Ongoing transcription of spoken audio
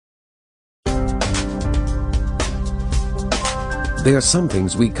there are some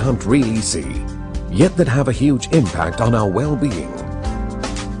things we can't really see, yet that have a huge impact on our well-being.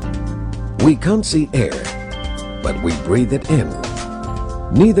 We can't see air, but we breathe it in.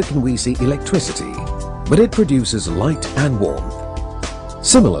 Neither can we see electricity, but it produces light and warmth.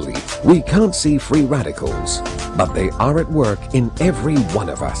 Similarly, we can't see free radicals, but they are at work in every one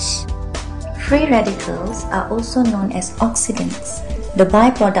of us. Free radicals are also known as oxidants, the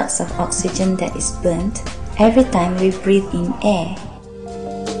byproducts of oxygen that is burnt every time we breathe in air.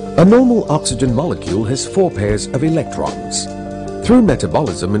 A normal oxygen molecule has 4 pairs of electrons. Through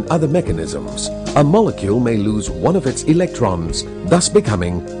metabolism and other mechanisms, a molecule may lose one of its electrons, thus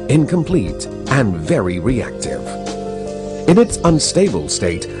becoming incomplete and very reactive. In its unstable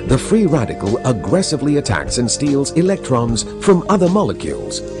state, the free radical aggressively attacks and steals electrons from other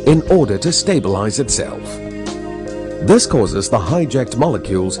molecules in order to stabilize itself. This causes the hijacked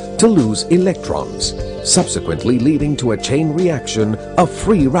molecules to lose electrons, subsequently leading to a chain reaction of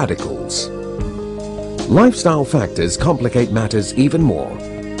free radicals. Lifestyle factors complicate matters even more.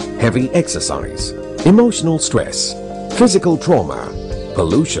 Heavy exercise, emotional stress, physical trauma,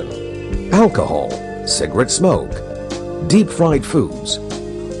 pollution, alcohol, cigarette smoke, deep-fried foods,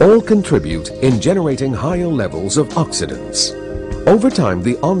 all contribute in generating higher levels of oxidants. Over time,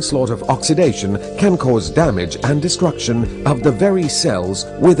 the onslaught of oxidation can cause damage and destruction of the very cells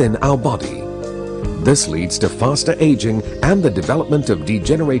within our body. This leads to faster aging and the development of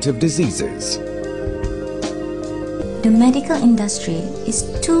degenerative diseases. The medical industry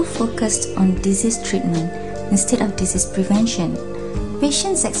is too focused on disease treatment instead of disease prevention.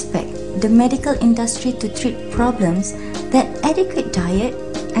 Patients expect the medical industry to treat problems that adequate diet,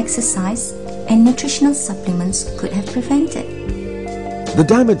 exercise, and nutritional supplements could have prevented. The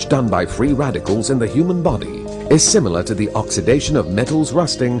damage done by free radicals in the human body is similar to the oxidation of metals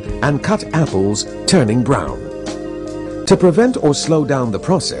rusting and cut apples turning brown. To prevent or slow down the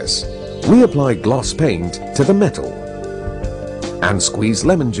process, we apply gloss paint to the metal and squeeze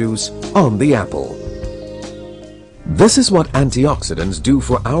lemon juice on the apple. This is what antioxidants do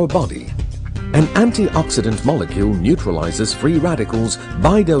for our body. An antioxidant molecule neutralizes free radicals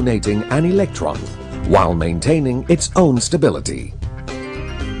by donating an electron while maintaining its own stability.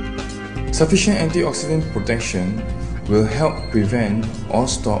 Sufficient antioxidant protection will help prevent or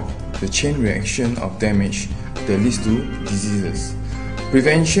stop the chain reaction of damage that leads to diseases.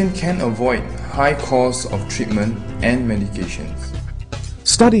 Prevention can avoid high costs of treatment and medications.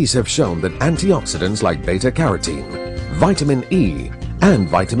 Studies have shown that antioxidants like beta-carotene, vitamin E, and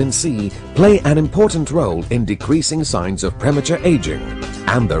vitamin C play an important role in decreasing signs of premature aging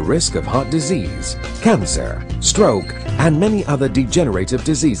and the risk of heart disease, cancer, stroke, and many other degenerative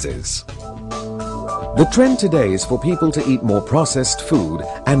diseases. The trend today is for people to eat more processed food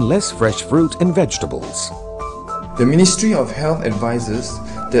and less fresh fruit and vegetables. The Ministry of Health advises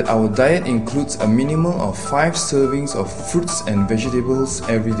that our diet includes a minimum of 5 servings of fruits and vegetables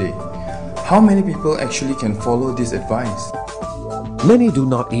every day. How many people actually can follow this advice? Many do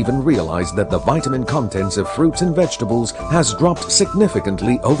not even realize that the vitamin contents of fruits and vegetables has dropped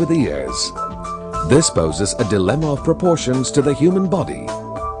significantly over the years. This poses a dilemma of proportions to the human body.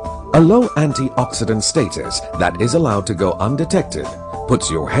 A low antioxidant status that is allowed to go undetected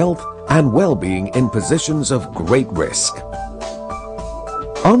puts your health and well-being in positions of great risk.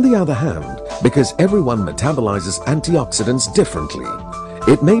 On the other hand, because everyone metabolizes antioxidants differently,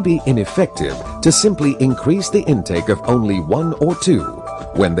 it may be ineffective to simply increase the intake of only 1 or 2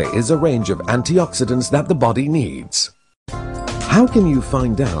 when there is a range of antioxidants that the body needs. How can you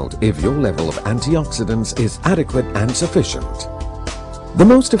find out if your level of antioxidants is adequate and sufficient? The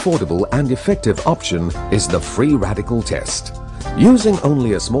most affordable and effective option is the free radical test. Using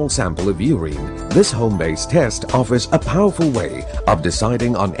only a small sample of urine, this home-based test offers a powerful way of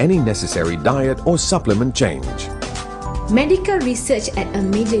deciding on any necessary diet or supplement change. Medical research at a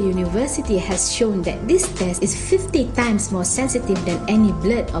major university has shown that this test is 50 times more sensitive than any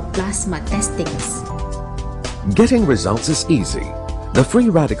blood or plasma testings. Getting results is easy. The free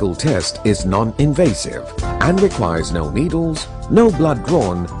radical test is non-invasive and requires no needles, no blood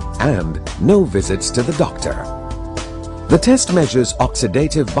drawn, and no visits to the doctor. The test measures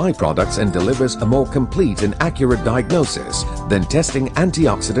oxidative byproducts and delivers a more complete and accurate diagnosis than testing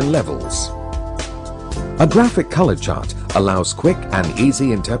antioxidant levels. A graphic color chart allows quick and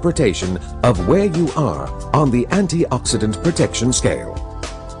easy interpretation of where you are on the antioxidant protection scale.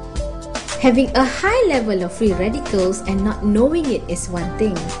 Having a high level of free radicals and not knowing it is one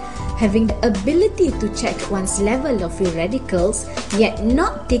thing. Having the ability to check one's level of free radicals yet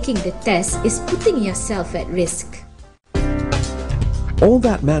not taking the test is putting yourself at risk. All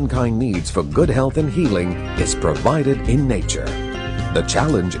that mankind needs for good health and healing is provided in nature. The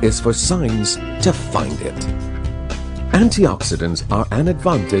challenge is for science to find it. Antioxidants are an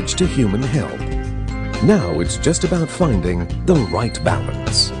advantage to human health. Now it's just about finding the right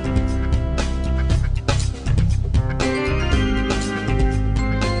balance.